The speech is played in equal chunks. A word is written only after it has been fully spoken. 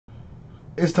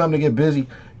It's time to get busy.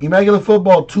 Immaculate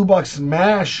Football 2-box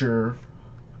Smasher,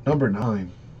 number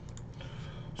 9.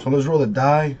 So let's roll the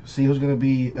die, see who's going to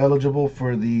be eligible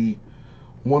for the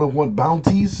 1-of-1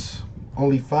 bounties.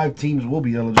 Only 5 teams will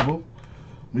be eligible.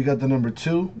 We got the number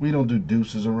 2. We don't do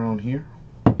deuces around here,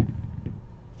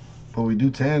 but we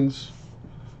do 10s.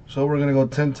 So we're going to go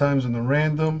 10 times in the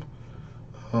random.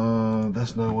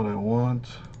 That's not what I want.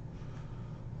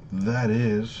 That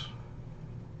is.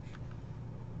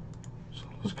 So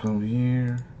let's come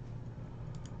here.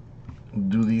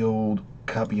 Do the old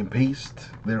copy and paste.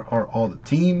 There are all the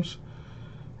teams.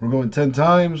 We're going 10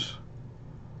 times.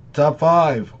 Top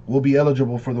 5 will be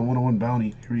eligible for the 1-on-1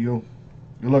 bounty. Here we go.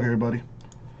 Good luck, everybody.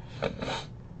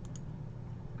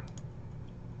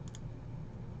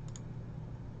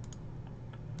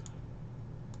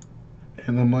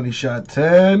 And the money shot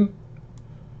 10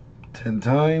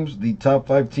 times. The top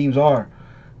 5 teams are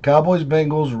Cowboys,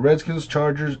 Bengals, Redskins,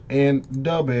 Chargers, and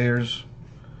the Bears.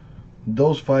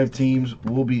 Those 5 teams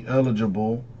will be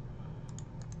eligible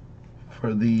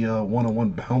for the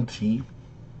 1-on-1 bounty,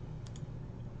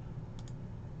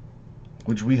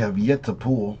 which we have yet to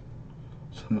pull.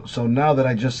 So now that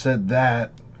I just said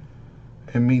that,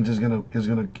 it means it's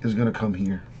gonna come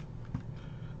here.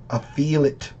 I feel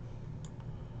it.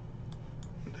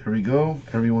 There we go.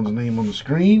 Everyone's name on the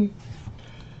screen.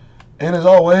 And as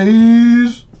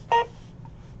always,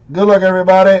 good luck,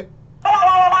 everybody.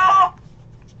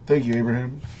 Thank you,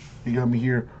 Abraham. You got me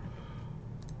here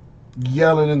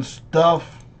yelling and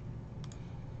stuff.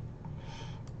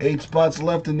 8 spots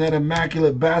left in that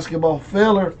Immaculate basketball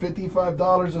filler.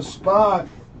 $55 a spot.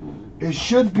 It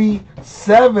should be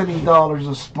 $70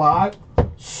 a spot.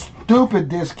 Stupid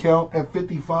discount at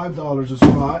 $55 a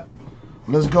spot.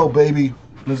 Let's go, baby.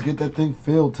 Let's get that thing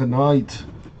filled tonight.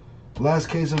 Last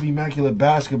case of Immaculate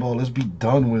basketball. Let's be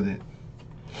done with it.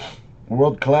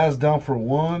 World Class down for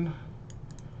 1.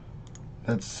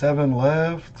 That's 7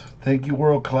 left. Thank you,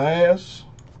 World Class.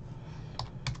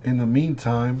 In the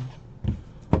meantime,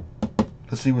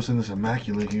 let's see what's in this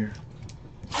Immaculate here.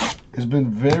 It's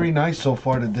been very nice so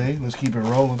far today. Let's keep it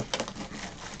rolling.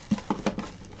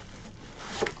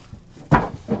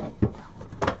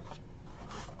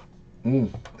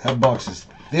 That box is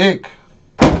thick.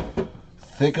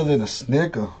 Thicker than a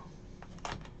Snicker.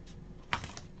 Let's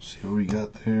see what we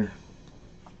got there.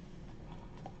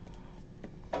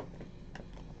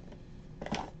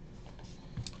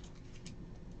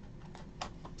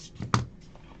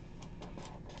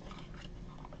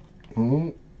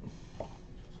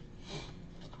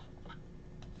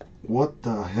 What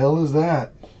the hell is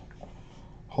that?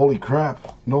 Holy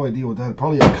crap. No idea what that is.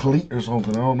 Probably a cleat or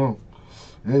something. I don't know.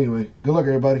 Anyway, good luck,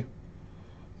 everybody.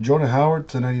 Jordan Howard,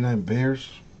 /99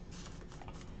 Bears.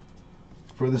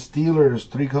 For the Steelers,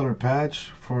 3-color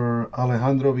patch for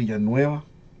Alejandro Villanueva.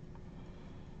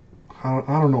 I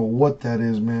don't know what that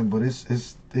is, man, but it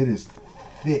is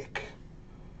thick.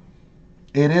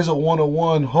 It is a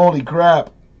 1-of-1. Holy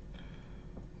crap.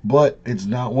 But it's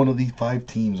not one of the 5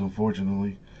 teams,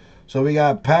 unfortunately. So we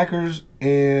got Packers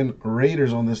and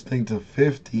Raiders on this thing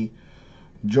 /50.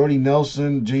 Jordy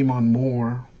Nelson, Jamon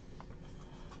Moore.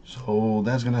 So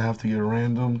that's going to have to get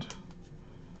randomed.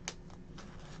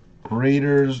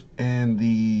 Raiders and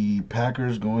the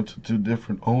Packers going to 2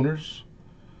 different owners.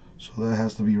 So that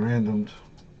has to be randomed.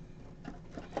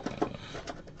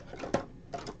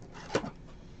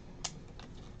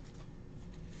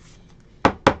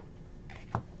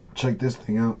 Check this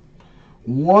thing out.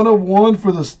 1-of-1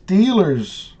 for the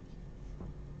Steelers.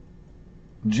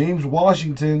 James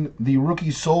Washington, the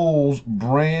Rookie Souls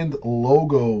brand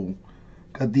logo.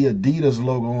 Got the Adidas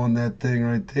logo on that thing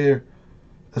right there.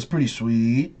 That's pretty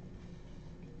sweet.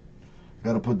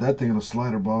 Got to put that thing in a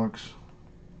slider box.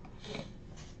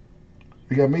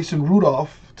 We got Mason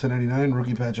Rudolph, /99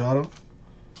 rookie patch auto.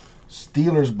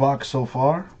 Steelers box so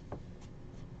far.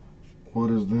 What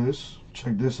is this?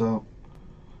 Check this out.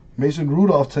 Mason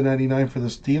Rudolph, /99 for the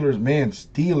Steelers. Man,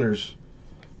 Steelers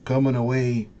coming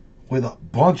away with a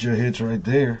bunch of hits right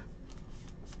there.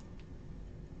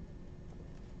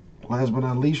 Last but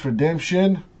not least,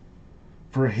 redemption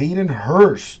for Hayden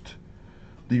Hurst.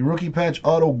 The rookie patch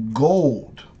auto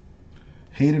gold.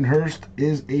 Hayden Hurst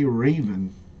is a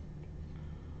Raven.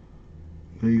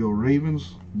 There you go,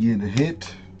 Ravens getting a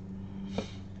hit.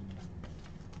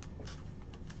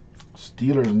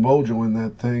 Steelers mojo in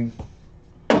that thing.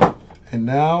 And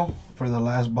now for the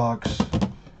last box.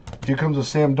 Here comes a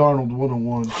Sam Darnold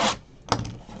 1-on-1.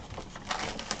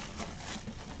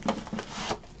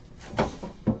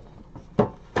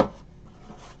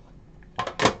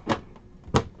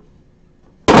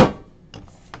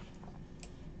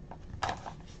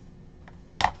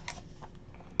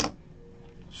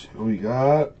 See what we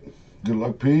got. Good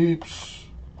luck, peeps.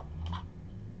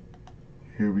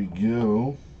 Here we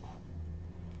go.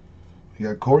 We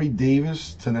got Corey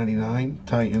Davis /99,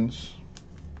 Titans.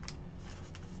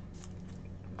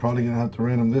 Probably gonna have to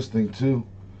random this thing too.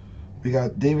 We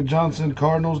got David Johnson,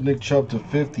 Cardinals. Nick Chubb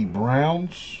 /50,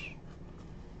 Browns.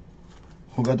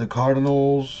 Who got the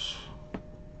Cardinals?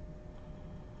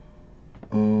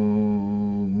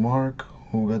 Mark.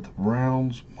 Who got the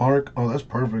Browns? Mark. Oh, that's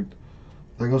perfect.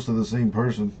 That goes to the same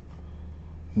person.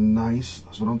 Nice.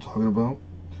 That's what I'm talking about.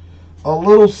 A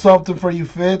little something for you,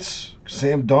 Fitz.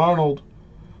 Sam Darnold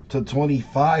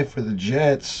 /25 for the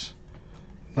Jets.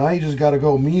 Now you just got to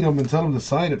go meet him and tell him to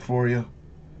sign it for you.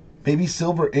 Maybe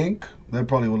silver ink. That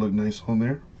probably would look nice on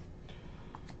there.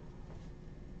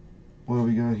 What do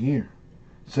we got here?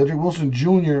 Cedric Wilson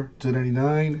Jr.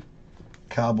 /99.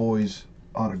 Cowboys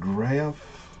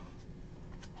autograph.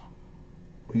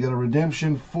 We got a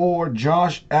redemption for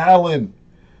Josh Allen.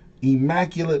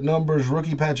 Immaculate numbers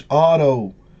rookie patch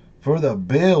auto for the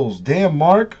Bills. Damn,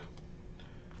 Mark.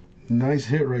 Nice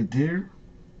hit right there.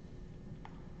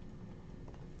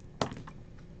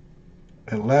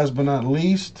 And last but not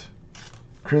least,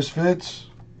 Chris Fitz.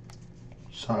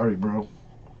 Sorry, bro.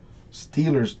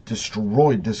 Steelers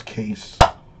destroyed this case.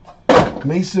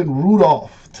 Mason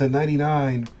Rudolph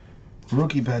 /99.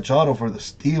 Rookie patch auto for the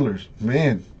Steelers.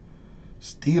 Man,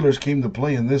 Steelers came to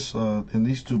play in this in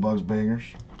these 2-box bangers.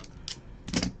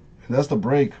 And that's the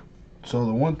break. So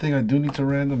the one thing I do need to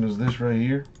random is this right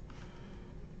here.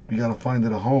 We gotta find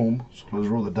it at home. So let's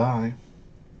roll the die.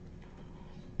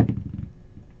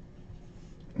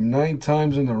 9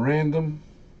 times in the random.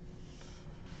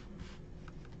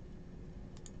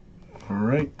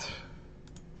 Alright.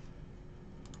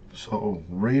 So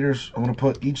Raiders, I'm gonna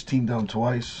put each team down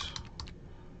twice.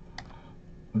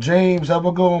 James, have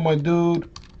a good one, my dude.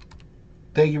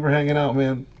 Thank you for hanging out,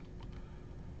 man.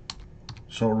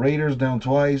 So Raiders down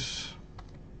twice.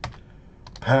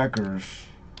 Packers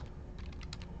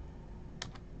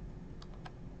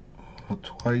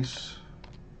twice.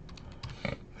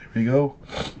 There we go.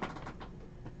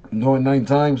 Going 9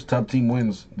 times, top team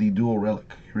wins the dual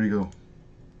relic. Here we go.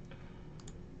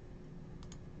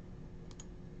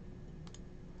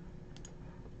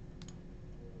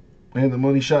 And the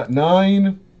money shot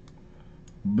 9.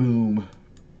 Boom.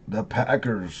 The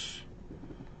Packers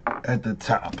at the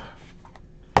top.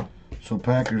 So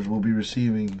Packers will be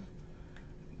receiving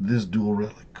this dual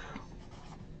relic.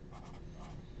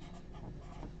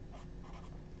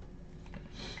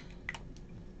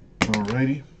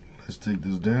 Alrighty, let's take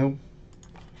this down.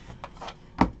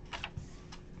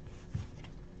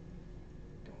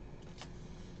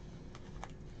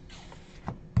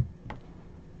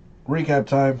 Recap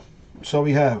time. So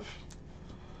we have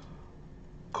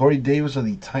Corey Davis of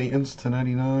the Titans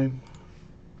 /99.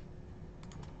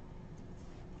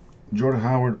 Jordan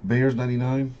Howard, Bears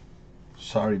 /99.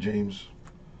 Sorry, James.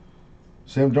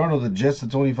 Sam Darnold, the Jets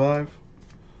 /25.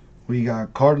 We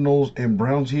got Cardinals and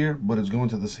Browns here, but it's going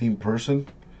to the same person.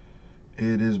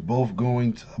 It is both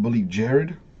going to, I believe,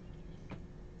 Jared.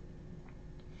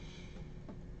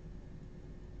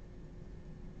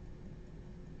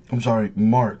 I'm sorry,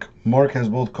 Mark. Mark has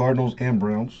both Cardinals and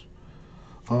Browns.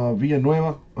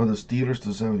 Villanueva of the Steelers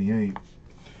 /78.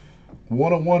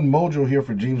 101 Mojo here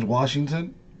for James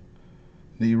Washington.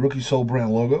 The rookie Soul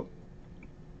Brand logo.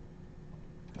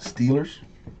 Steelers.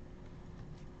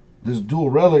 This dual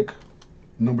relic,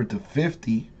 numbered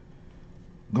 /50,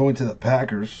 going to the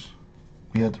Packers.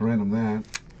 We had to random that.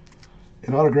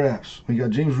 And autographs. We got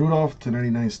James Rudolph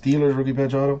 /99 Steelers rookie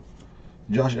patch auto.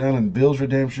 Josh Allen Bills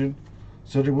redemption.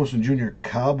 Cedric Wilson Jr.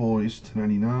 Cowboys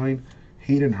 /99.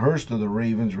 Hayden Hurst of the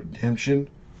Ravens redemption.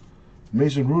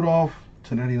 Mason Rudolph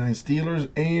 /99 Steelers.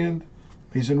 And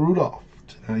Mason Rudolph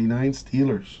 /99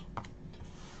 Steelers.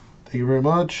 Thank you very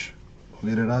much.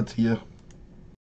 We'll get it out to you.